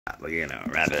We're gonna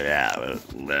wrap it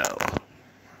out. No.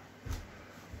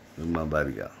 Where'd my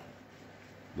baby go?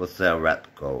 What's our rap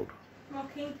called?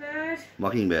 Mockingbird.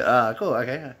 Mockingbird. Ah, cool.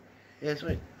 Okay. Yeah,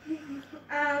 sweet.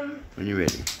 When you're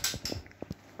ready.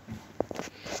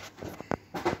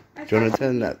 Do you want to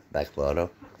turn that backlight off?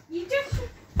 You just.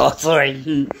 Oh,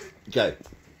 sorry. Go.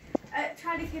 I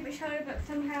tried to keep it short, but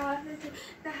somehow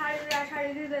the harder I try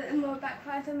to do that, the more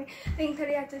backfires on me. Things that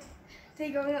he had to say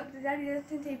going up to Daddy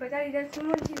doesn't see, but Daddy doesn't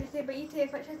want you to see, but you see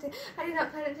it, but I said, I did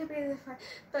not plan it to be this way.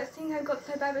 But things have got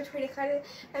so bad between us, I did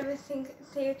everything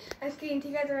see and skiing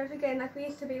together as again like we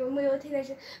used to be when we were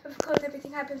teenagers. Of course,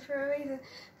 everything happens for a reason.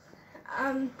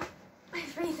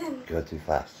 It's reason. Go too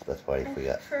fast. That's why you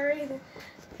forgot. For a reason.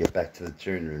 Get back to the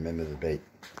tune. Remember the beat.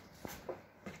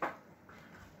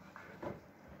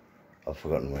 I've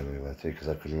forgotten where we were to because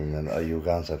I couldn't remember. Oh, you were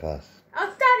going so fast.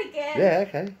 I'll start again. Yeah,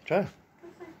 okay. Try. Okay.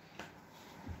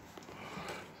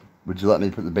 Would you like me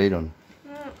to put the beat on?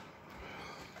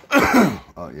 Mm.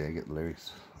 Oh, yeah, get the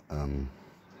lyrics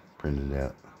printed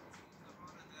out.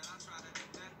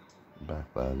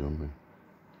 Back by me.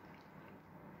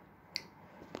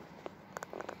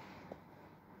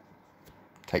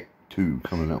 Take 2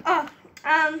 coming up. Oh,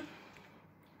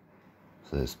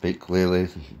 So speak clearly,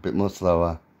 a bit more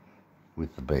slower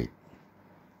with the beat.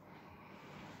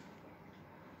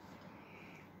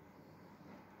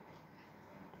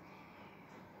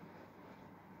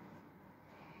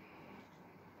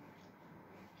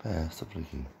 Stop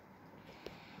looking.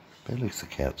 Bear licks the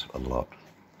couch a lot.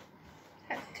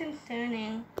 that's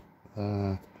concerning.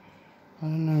 I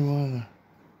don't know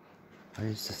why.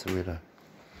 He's just a weirdo.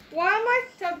 Why are my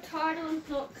subtitles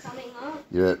not coming up?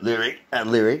 You're at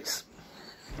lyrics.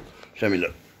 Show me,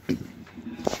 look. Do you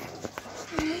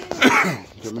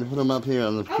want me to put them up here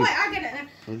on the Oh wait, I get it now.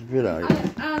 computer?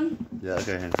 Yeah,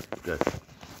 okay, hand. Go.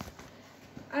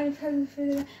 I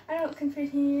don't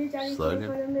continue Daddy. Slow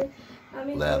down.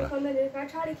 Louder. I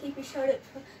try to keep it short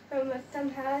from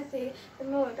somehow. See the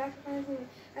more back of me.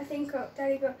 I think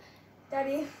Daddy got.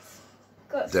 Daddy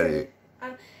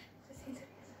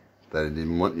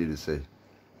didn't want you to see.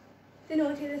 Didn't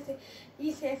want you to see.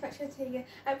 You see as much as he did.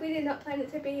 We did not plan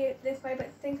it to be this way,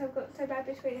 but things have got so bad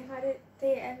between us. I didn't see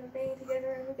it ever being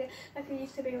together ever again like we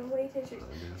used to be when we were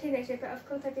teenagers. But of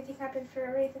course, everything happens for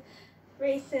a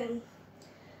reason.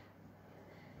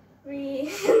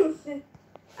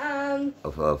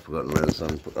 I've forgotten where the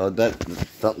song. Oh, that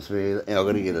stops me. Yeah, I've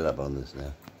got to get it up on this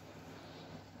now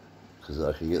because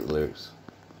I can get the lyrics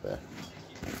back.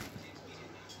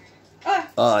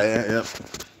 Oh yeah, okay.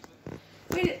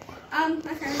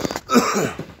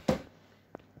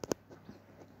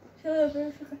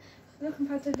 So looking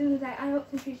past the dinner that I don't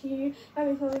confuse you. I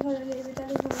mean, probably on the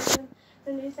Daddy's on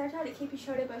the news. I try to keep you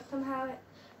shorter, but somehow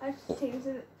I think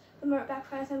the more it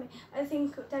backfires on me. I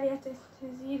think Daddy has to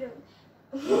see them.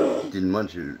 Didn't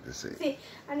want you to see. See,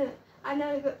 I know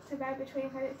it got so bad between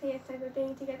us. I didn't see it, so we're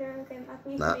being together again like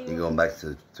we used Nah, to be. you're going back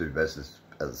to 2 verses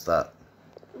at the start.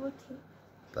 Okay.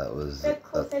 That was. Of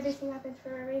course, everything happens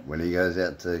for a reason. When he goes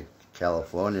out to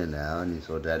California now and you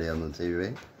saw Daddy on the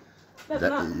TV, you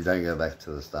don't go back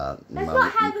to the start. That's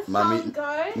not how the song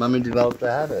goes. Mummy developed a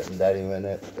habit and Daddy went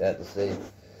out to sea,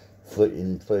 flew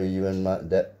you and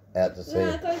Dad out to sea. No,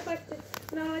 it goes back to,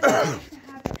 no, it goes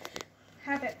back to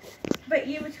habit. But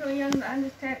you were too young to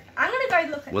understand. I'm going to go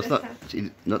look at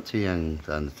this. Not too young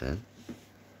to understand.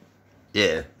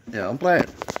 Yeah, I'm playing.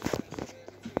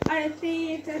 I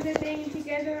see it as a being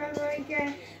together over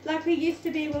again, like we used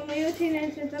to be when we were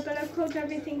teenagers. But of course,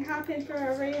 everything happened for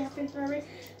a reason.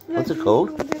 What's it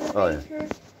called? Oh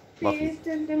yeah.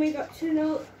 Then we got to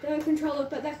know the control it,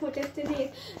 but that's what destiny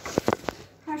is.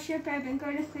 Hush your baby and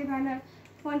go to sleep. I know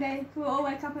one day we'll all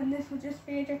wake up and this will just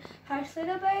be a dream. Hush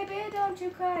little baby, don't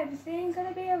you cry. Everything's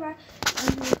gonna be alright.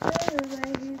 I'm little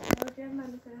baby, hold your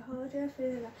mama's gonna hold your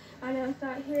feet. I know it's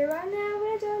not here right now.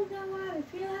 We don't know why we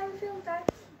feel how we feel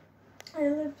that. I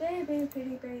love baby,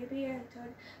 pretty baby, I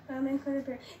told Mom gonna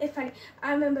be. It's funny.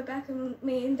 I remember back when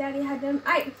me and Daddy had them.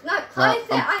 And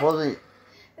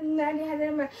Daddy had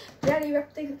them. Daddy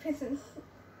wrapped the presents,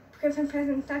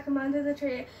 stuck them under the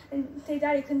tree, and say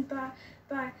Daddy couldn't buy them.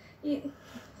 Right. You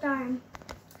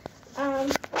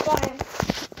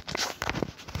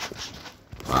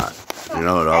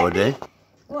know what I would do?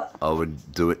 What? I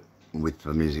would do it with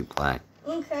the music playing.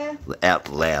 Okay. Out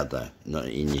loud though, not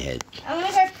in your head. I'm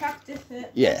gonna go practice it.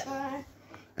 Yeah. Bye.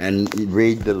 And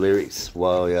read the lyrics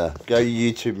while you go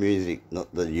YouTube Music,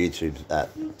 not the YouTube app.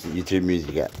 YouTube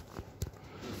Music app.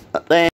 Thanks.